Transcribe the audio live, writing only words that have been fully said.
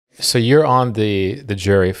So you're on the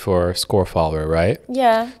jury for Score Follower, right?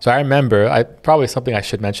 Yeah. So I remember, probably something I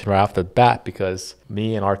should mention right off the bat, because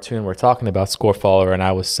me and Artun were talking about Score Follower, and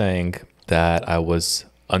I was saying that I was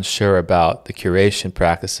unsure about the curation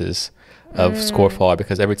practices of Score Follower,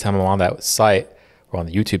 because every time I'm on that site or on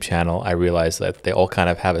the YouTube channel, I realize that they all kind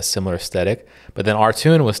of have a similar aesthetic. But then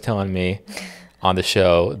Artun was telling me on the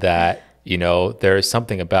show that, you know, there is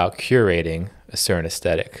something about curating a certain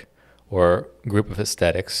aesthetic or group of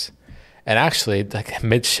aesthetics. And actually, like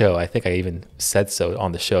mid-show, I think I even said so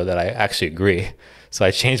on the show that I actually agree. So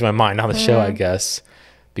I changed my mind on the show, I guess,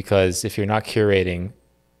 because if you're not curating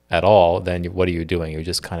at all, then what are you doing? You're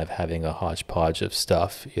just kind of having a hodgepodge of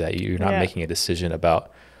stuff that you're not making a decision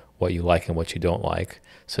about what you like and what you don't like.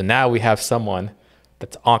 So now we have someone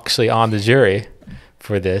that's actually on the jury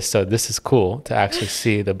for this. So this is cool to actually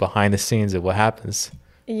see the behind the scenes of what happens.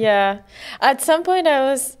 Yeah. At some point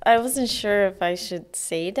I wasn't sure if I should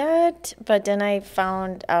say that, but then I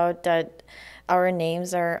found out that our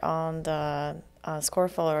names are on the Score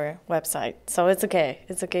Follower website. So it's okay.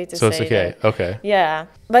 It's okay to say that. So it's okay. Okay. Yeah.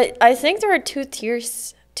 But I think there are two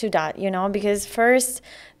tiers to that, you know, because first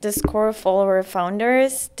the Score Follower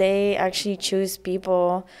founders, they actually choose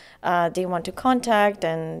people they want to contact,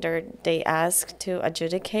 and they ask to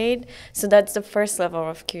adjudicate. So that's the first level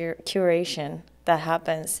of curation that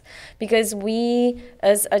happens, because we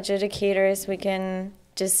as adjudicators, we can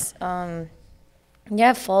just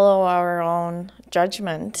follow our own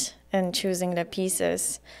judgment and choosing the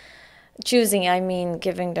pieces. Choosing, I mean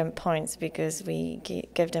giving them points, because we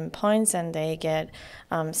give them points and they get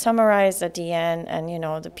summarized at the end. And, you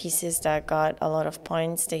know, the pieces that got a lot of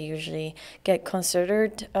points, they usually get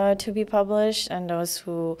considered to be published. And those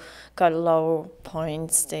who got low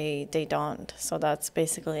points, they don't. So that's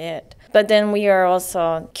basically it. But then we are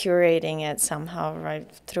also curating it somehow, right,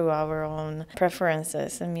 through our own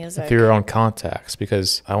preferences in music. Through your own contacts,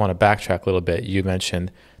 because I want to backtrack a little bit. You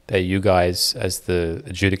mentioned that you guys, as the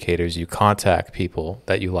adjudicators, you contact people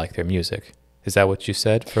that you like their music. Is that what you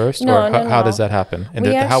said first? No, or how does that happen? And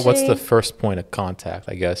what's the first point of contact,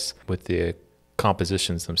 I guess, with the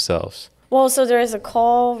compositions themselves? Well, so there is a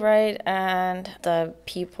call, right? And the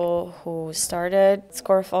people who started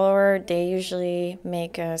Score Follower, they usually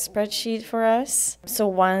make a spreadsheet for us. So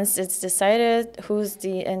once it's decided who's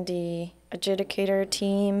in the adjudicator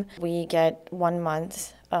team, we get 1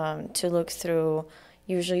 month to look through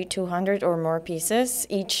usually 200 or more pieces.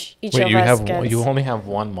 Each of us gets... You only have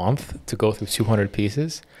 1 month to go through 200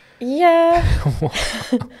 pieces? Yeah.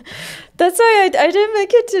 That's why I didn't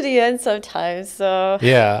make it to the end sometimes. So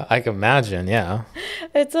yeah, I can imagine. Yeah.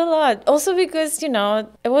 It's a lot. Also because, you know,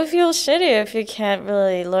 it would feel shitty if you can't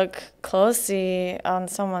really look closely on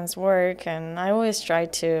someone's work. And I always try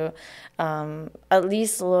to at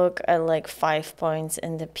least look at like 5 points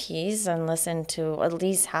in the piece and listen to at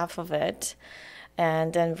least half of it.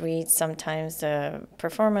 And then read sometimes the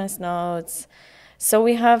performance notes. So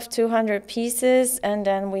we have 200 pieces, and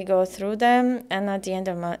then we go through them. And at the end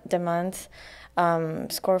of the month,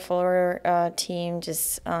 Score Follower team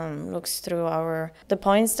just looks through the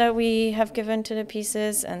points that we have given to the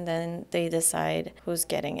pieces, and then they decide who's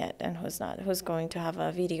getting it and who's not, who's going to have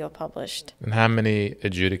a video published. And how many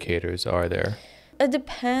adjudicators are there? It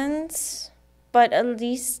depends. But at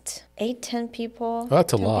least 8-10 people. Oh,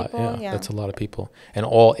 that's a lot. Yeah, that's a lot of people. And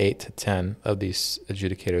all 8 to 10 of these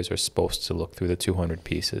adjudicators are supposed to look through the 200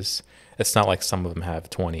 pieces. It's not like some of them have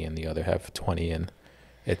 20 and the other have 20. And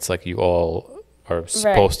it's like you all are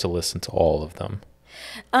supposed to listen to all of them.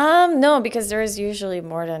 No, because there is usually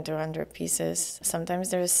more than 200 pieces.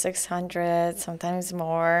 Sometimes there's 600, sometimes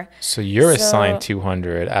more. So you're assigned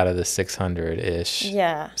 200 out of the 600-ish.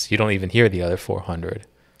 Yeah. So you don't even hear the other 400.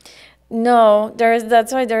 No,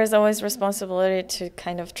 that's why there is always responsibility to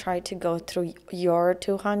kind of try to go through your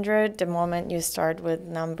 200 the moment you start with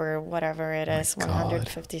number whatever it is,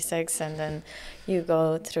 156, and then you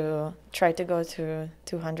try to go through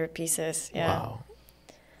 200 pieces. Yeah. Wow.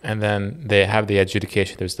 And then they have the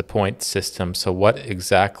adjudication. There's the point system. So what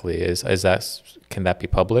exactly is that? Can that be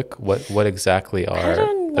public? What exactly are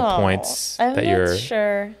the points that you're? I'm not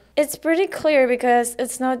sure. It's pretty clear because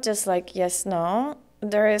it's not just like yes, no.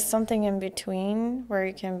 There is something in between where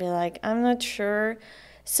you can be like, I'm not sure.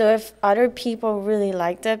 So if other people really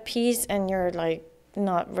like that piece and you're like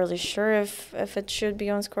not really sure if it should be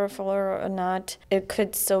on Score Follower or not, it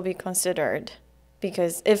could still be considered.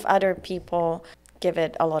 Because if other people give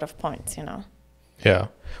it a lot of points, you know. Yeah.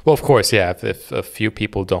 Well, of course, yeah. If a few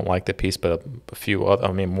people don't like the piece, but a few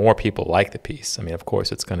other, more people like the piece, of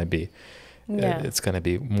course it's going to be Yeah. it's going to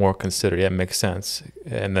be more considered. Yeah, it makes sense.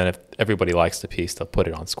 And then if everybody likes the piece, they'll put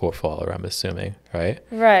it on score follower, I'm assuming, right?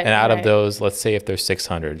 Right. And out of right. those, let's say if there's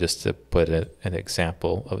 600, just to put an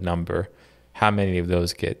example of number, how many of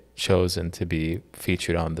those get chosen to be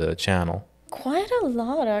featured on the channel? Quite a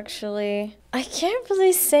lot, actually. I can't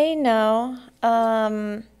really say no,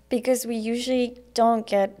 because we usually don't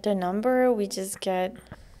get the number. We just get,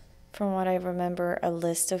 from what I remember, a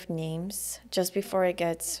list of names just before it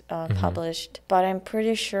gets published. But I'm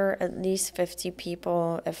pretty sure at least 50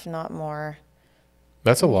 people, if not more.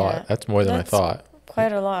 That's a lot. That's more than I thought.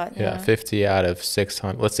 Quite a lot. Yeah, 50 out of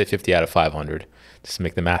 600. Let's say 50 out of 500. Just to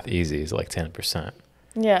make the math easy is like 10%.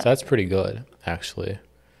 Yeah. So that's pretty good, actually.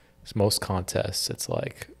 'Cause most contests, it's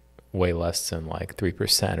like way less than like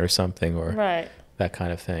 3% or something, or Right. that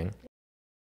kind of thing.